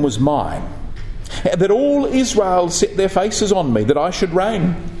kingdom was mine, that all Israel set their faces on me, that I should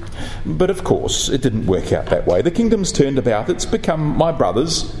reign. But of course, it didn't work out that way. The kingdom's turned about. It's become my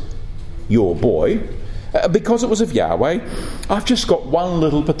brother's, your boy. Because it was of Yahweh, I've just got one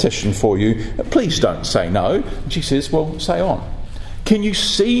little petition for you. Please don't say no." And she says, "Well, say on." Can you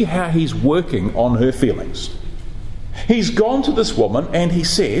see how he's working on her feelings? He's gone to this woman and he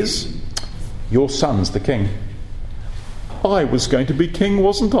says, "Your son's the king." "I was going to be king,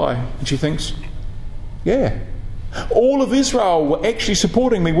 wasn't I?" And she thinks, "Yeah. All of Israel were actually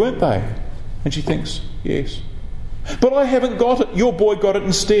supporting me, weren't they?" And she thinks, "Yes. But I haven't got it. Your boy got it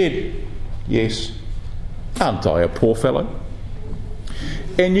instead." "Yes. Aren't I a poor fellow?"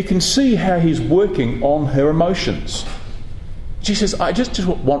 And you can see how he's working on her emotions. She says, "I just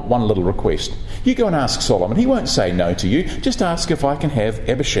want one little request. You go and ask Solomon. He won't say no to you. Just ask if I can have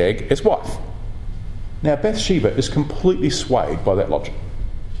Abishag as wife." Now Bathsheba is completely swayed by that logic.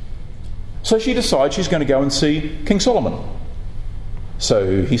 So she decides she's going to go and see King Solomon.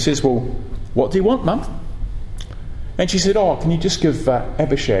 So he says, "Well, what do you want, Mum?" And she said, "Oh, can you just give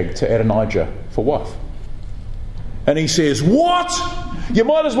Abishag to Adonijah for wife?" And he says, "What? You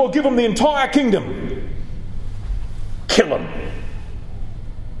might as well give him the entire kingdom. Kill him."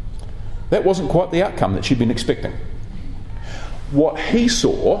 That wasn't quite the outcome that she'd been expecting. What he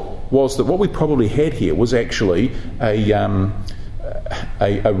saw was that what we probably had here was actually a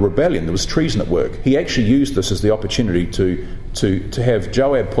rebellion. There was treason at work. He actually used this as the opportunity to have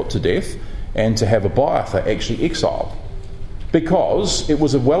Joab put to death and to have Abiathar actually exiled, because it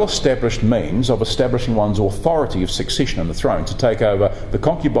was a well-established means of establishing one's authority of succession on the throne, to take over the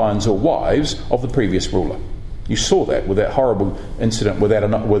concubines or wives of the previous ruler. You saw that with that horrible incident with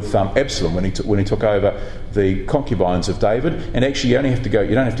Absalom when he took over the concubines of David. And actually, you don't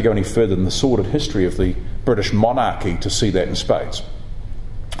have to go any further than the sordid history of the British monarchy to see that in spades.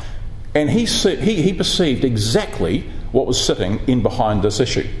 And he perceived exactly what was sitting in behind this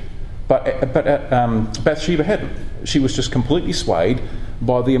issue, but Bathsheba hadn't. she was just completely swayed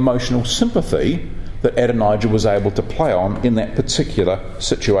by the emotional sympathy that Adonijah was able to play on in that particular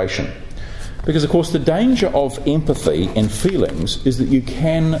situation. Because, of course, the danger of empathy and feelings is that you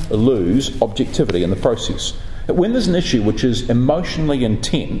can lose objectivity in the process. When there's an issue which is emotionally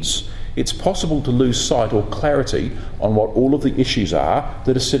intense, it's possible to lose sight or clarity on what all of the issues are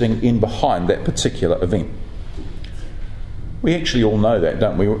that are sitting in behind that particular event. We actually all know that,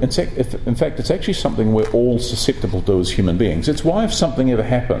 don't we? In fact, it's actually something we're all susceptible to as human beings. It's why if something ever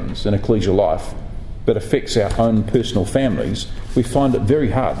happens in ecclesial life that affects our own personal families, we find it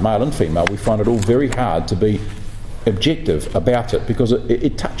very hard, male and female, we find it all very hard to be objective about it because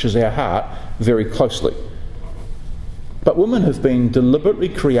it touches our heart very closely. But women have been deliberately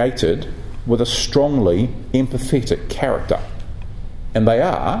created with a strongly empathetic character, and they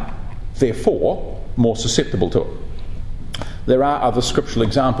are, therefore, more susceptible to it. There are other scriptural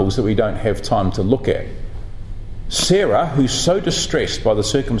examples that we don't have time to look at. Sarah, who's so distressed by the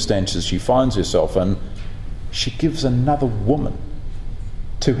circumstances she finds herself in, she gives another woman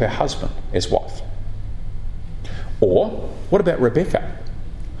to her husband as wife. Or, what about Rebecca,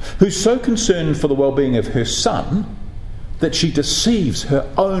 who's so concerned for the well-being of her son that she deceives her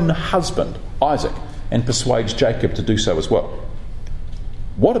own husband, Isaac, and persuades Jacob to do so as well?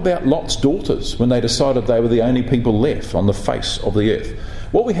 What about Lot's daughters when they decided they were the only people left on the face of the earth?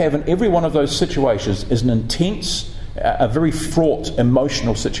 What we have in every one of those situations is an intense, a very fraught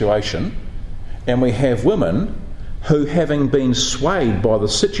emotional situation, and we have women who, having been swayed by the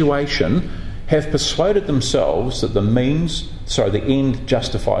situation, have persuaded themselves that the end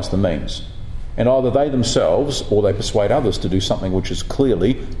justifies the means. And either they themselves or they persuade others to do something which is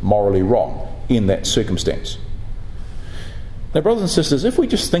clearly morally wrong in that circumstance. Now, brothers and sisters, if we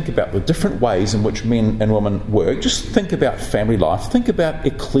just think about the different ways in which men and women work, just think about family life, think about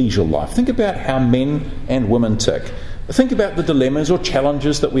ecclesial life, think about how men and women tick, think about the dilemmas or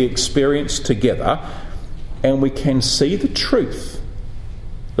challenges that we experience together, and we can see the truth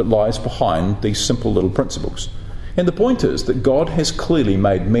that lies behind these simple little principles. And the point is that God has clearly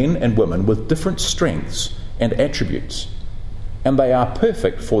made men and women with different strengths and attributes, and they are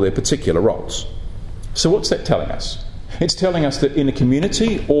perfect for their particular roles. So what's that telling us? It's telling us that in a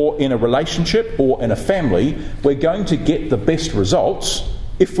community or in a relationship or in a family, we're going to get the best results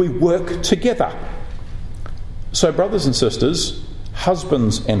if we work together. So brothers and sisters,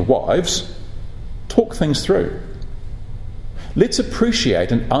 husbands and wives, talk things through. Let's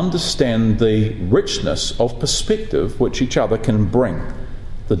appreciate and understand the richness of perspective which each other can bring,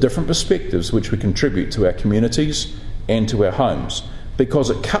 the different perspectives which we contribute to our communities and to our homes,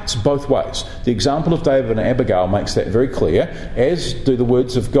 because it cuts both ways. The example of David and Abigail makes that very clear, as do the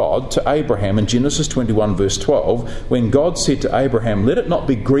words of God to Abraham in Genesis 21 verse 12, when God said to Abraham, "Let it not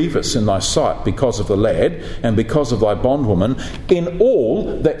be grievous in thy sight because of the lad and because of thy bondwoman. In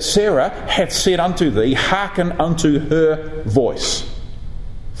all that Sarah hath said unto thee, hearken unto her voice.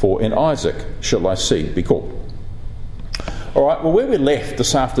 For in Isaac shall thy seed be called." All right, well, where we're left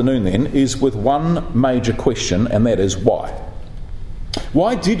this afternoon then is with one major question, and that is why.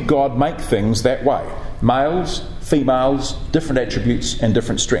 Why did God make things that way? Males, females, different attributes and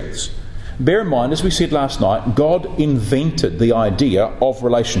different strengths. Bear in mind, as we said last night, God invented the idea of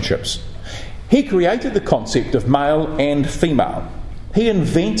relationships. He created the concept of male and female. He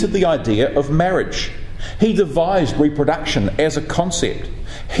invented the idea of marriage. He devised reproduction as a concept.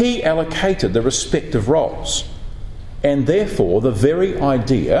 He allocated the respective roles. And therefore, the very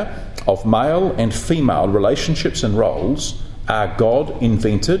idea of male and female relationships and roles are God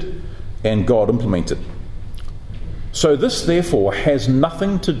invented and God implemented. So this therefore has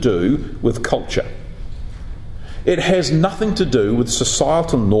nothing to do with culture. It has nothing to do with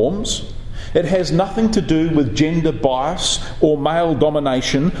societal norms. It has nothing to do with gender bias or male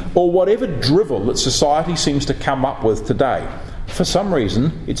domination or whatever drivel that society seems to come up with today. For some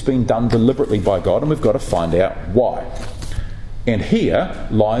reason, it's been done deliberately by God, and we've got to find out why. And here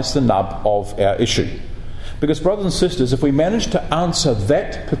lies the nub of our issue. Because, brothers and sisters, if we manage to answer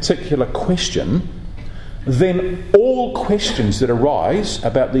that particular question, then all questions that arise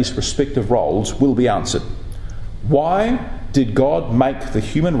about these respective roles will be answered. Why did God make the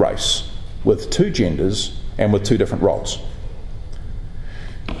human race with two genders and with two different roles?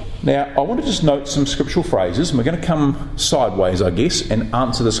 Now, I want to just note some scriptural phrases, and we're going to come sideways, I guess, and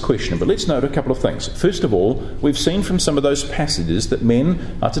answer this question. But let's note a couple of things. First of all, we've seen from some of those passages that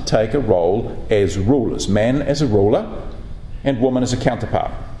men are to take a role as rulers. Man as a ruler and woman as a counterpart.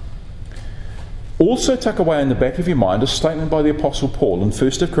 Also tuck away in the back of your mind a statement by the Apostle Paul in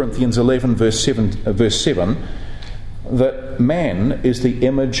 1 Corinthians 11 verse 7 that man is the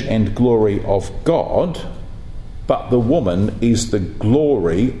image and glory of God, but the woman is the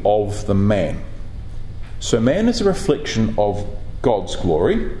glory of the man. So man is a reflection of God's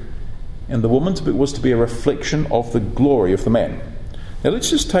glory, and the woman was to be a reflection of the glory of the man. Now let's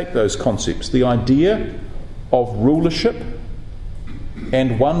just take those concepts. The idea of rulership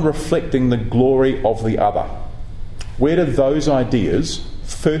and one reflecting the glory of the other. Where did those ideas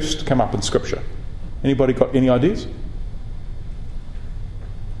first come up in Scripture? Anybody got any ideas?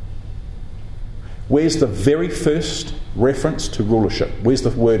 Where's the very first reference to rulership? Where's the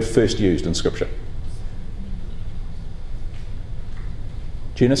word first used in Scripture?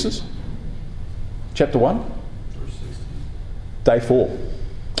 Genesis? Chapter 1? Day 4.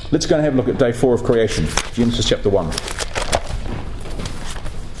 Let's go and have a look at day 4 of creation. Genesis chapter 1.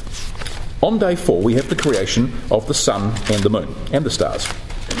 On day 4 we have the creation of the sun and the moon and the stars.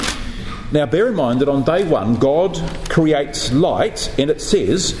 Now bear in mind that on day 1 God creates light, and it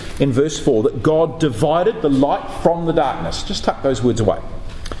says in verse 4 that God divided the light from the darkness. Just tuck those words away.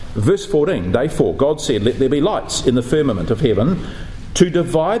 Verse 14, day 4, God said, "Let there be lights in the firmament of heaven to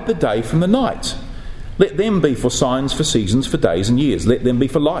divide the day from the night. Let them be for signs, for seasons, for days and years. Let them be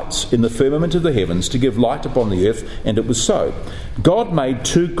for lights in the firmament of the heavens to give light upon the earth." And it was so. God made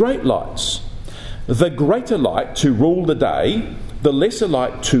 2 great lights, the greater light to rule the day, the lesser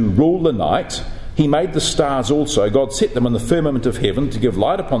light to rule the night. He made the stars also. God set them in the firmament of heaven to give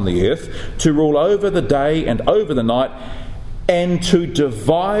light upon the earth, to rule over the day and over the night, and to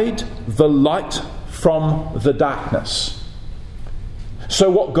divide the light from the darkness. So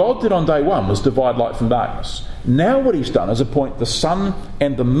what God did on day 1 was divide light from darkness. Now what he's done is appoint the sun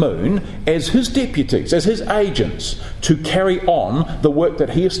and the moon as his deputies, as his agents, to carry on the work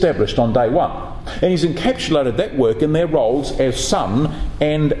that he established on day 1. And he's encapsulated that work in their roles as sun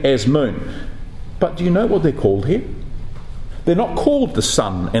and as moon. But do you know what they're called here? They're not called the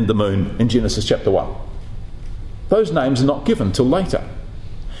sun and the moon in Genesis chapter 1. Those names are not given till later.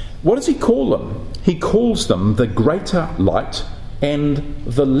 What does he call them? He calls them the greater light and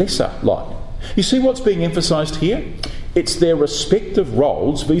the lesser light. You see what's being emphasised here? It's their respective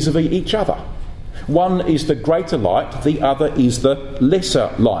roles vis-a-vis each other. One is the greater light, the other is the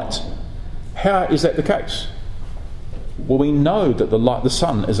lesser light. How is that the case? Well, we know that the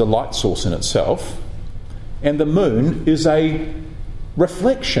sun is a light source in itself, and the moon is a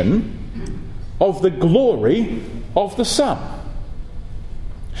reflection of the glory of the sun.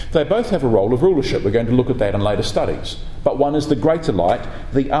 They both have a role of rulership. We're going to look at that in later studies. But one is the greater light,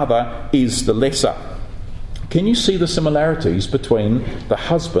 the other is the lesser. Can you see the similarities between the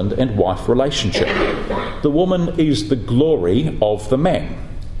husband and wife relationship? The woman is the glory of the man.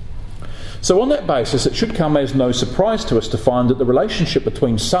 So on that basis, it should come as no surprise to us to find that the relationship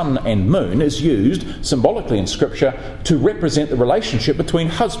between sun and moon is used symbolically in Scripture to represent the relationship between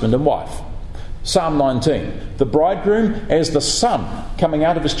husband and wife. Psalm 19, the bridegroom as the sun coming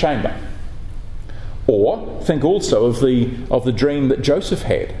out of his chamber. Or think also of the dream that Joseph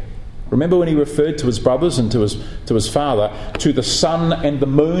had. Remember when he referred to his brothers and to his father, to the sun and the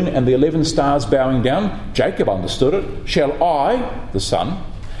moon and the 11 stars bowing down? Jacob understood it. "Shall I, the sun,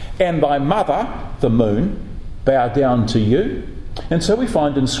 and thy mother, the moon, bow down to you?" And so we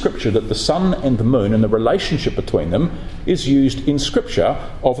find in Scripture that the sun and the moon and the relationship between them is used in Scripture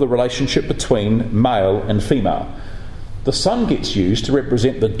of the relationship between male and female. The sun gets used to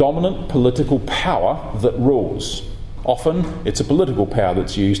represent the dominant political power that rules. Often it's a political power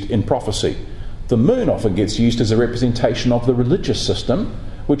that's used in prophecy. The moon often gets used as a representation of the religious system,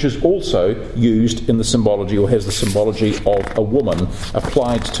 which is also used in the symbology, or has the symbology of a woman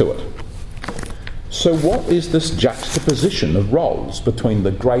applied to it. So what is this juxtaposition of roles between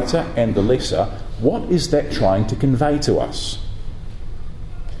the greater and the lesser? What is that trying to convey to us?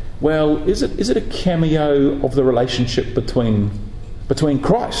 Well, is it a cameo of the relationship between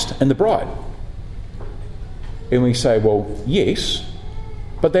Christ and the bride? And we say, well, yes,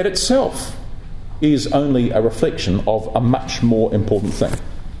 but that itself is only a reflection of a much more important thing.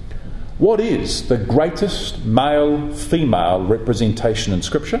 What is the greatest male-female representation in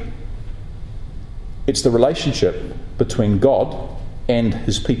Scripture? It's the relationship between God and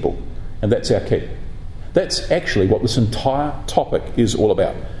his people, and that's our key. That's actually what this entire topic is all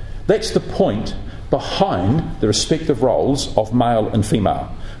about. That's the point behind the respective roles of male and female.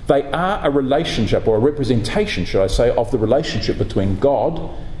 They are a relationship, or a representation, should I say, of the relationship between God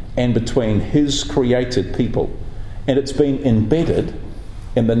and between his created people. And it's been embedded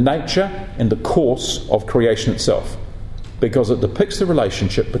in the nature and the course of creation itself, because it depicts the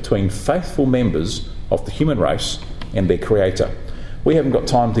relationship between faithful members of the human race and their Creator. We haven't got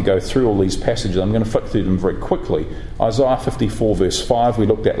time to go through all these passages. I'm going to flick through them very quickly. Isaiah 54 verse 5 we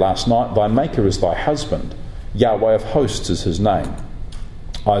looked at last night. "Thy Maker is thy husband, Yahweh of hosts is his name.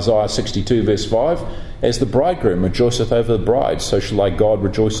 Isaiah 62 verse 5, as the bridegroom rejoiceth over the bride, so shall thy God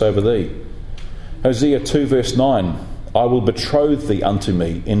rejoice over thee. Hosea 2 verse 9, I will betroth thee unto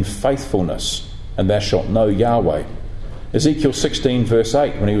me in faithfulness, and thou shalt know Yahweh. Ezekiel 16 verse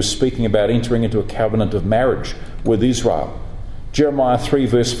 8, when he was speaking about entering into a covenant of marriage with Israel. Jeremiah 3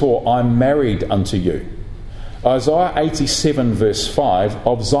 verse 4, I'm married unto you. Isaiah 87 verse 5,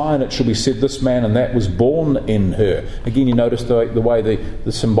 of Zion it shall be said, this man and that was born in her. Again, you notice the way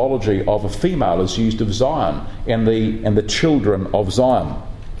the symbology of a female is used of Zion and the children of Zion.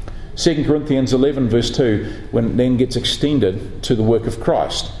 2 Corinthians 11 verse 2, when it then gets extended to the work of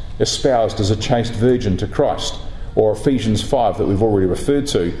Christ, espoused as a chaste virgin to Christ. Or Ephesians 5 that we've already referred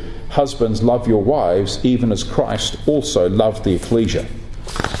to, husbands, love your wives, even as Christ also loved the ecclesia.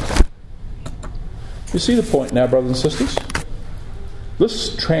 You see the point now, brothers and sisters?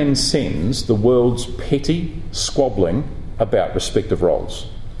 This transcends the world's petty squabbling about respective roles.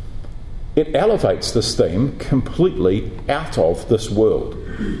 It elevates this theme completely out of this world.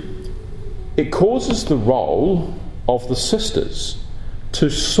 It causes the role of the sisters to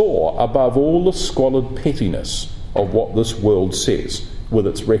soar above all the squalid pettiness of what this world says with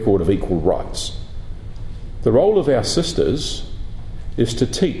its record of equal rights. The role of our sisters is to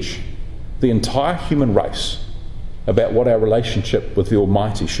teach the entire human race about what our relationship with the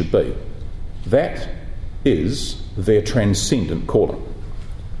Almighty should be. That is their transcendent calling.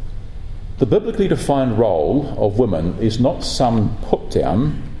 The biblically defined role of women is not some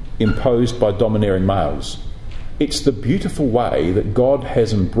put-down imposed by domineering males. It's the beautiful way that God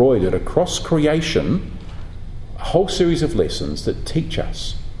has embroidered across creation a whole series of lessons that teach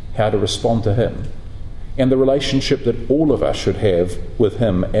us how to respond to Him and the relationship that all of us should have with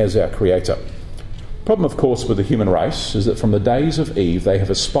Him as our Creator. The problem, of course, with the human race is that from the days of Eve they have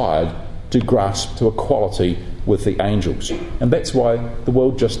aspired to grasp to equality with the angels, and that's why the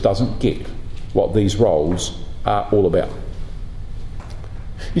world just doesn't get what these roles are all about.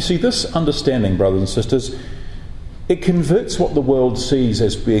 You see, this understanding, brothers and sisters, it converts what the world sees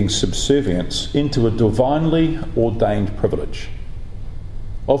as being subservience into a divinely ordained privilege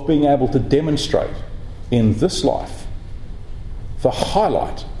of being able to demonstrate in this life the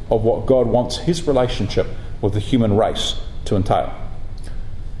highlight of what God wants His relationship with the human race to entail.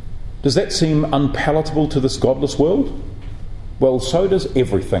 Does that seem unpalatable to this godless world? Well, so does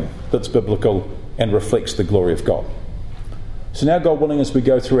everything that's biblical and reflects the glory of God. So now, God willing, as we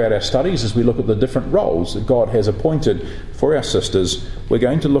go throughout our studies, as we look at the different roles that God has appointed for our sisters, we're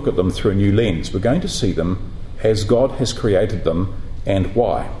going to look at them through a new lens. We're going to see them as God has created them and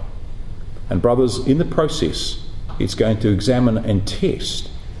why. And brothers, in the process, it's going to examine and test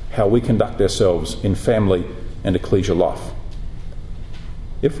how we conduct ourselves in family and ecclesial life.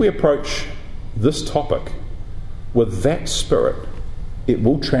 If we approach this topic with that spirit, it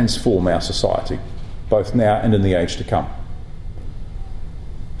will transform our society, both now and in the age to come.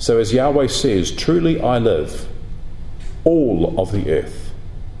 So as Yahweh says, truly I live, all of the earth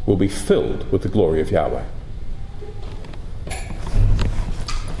will be filled with the glory of Yahweh.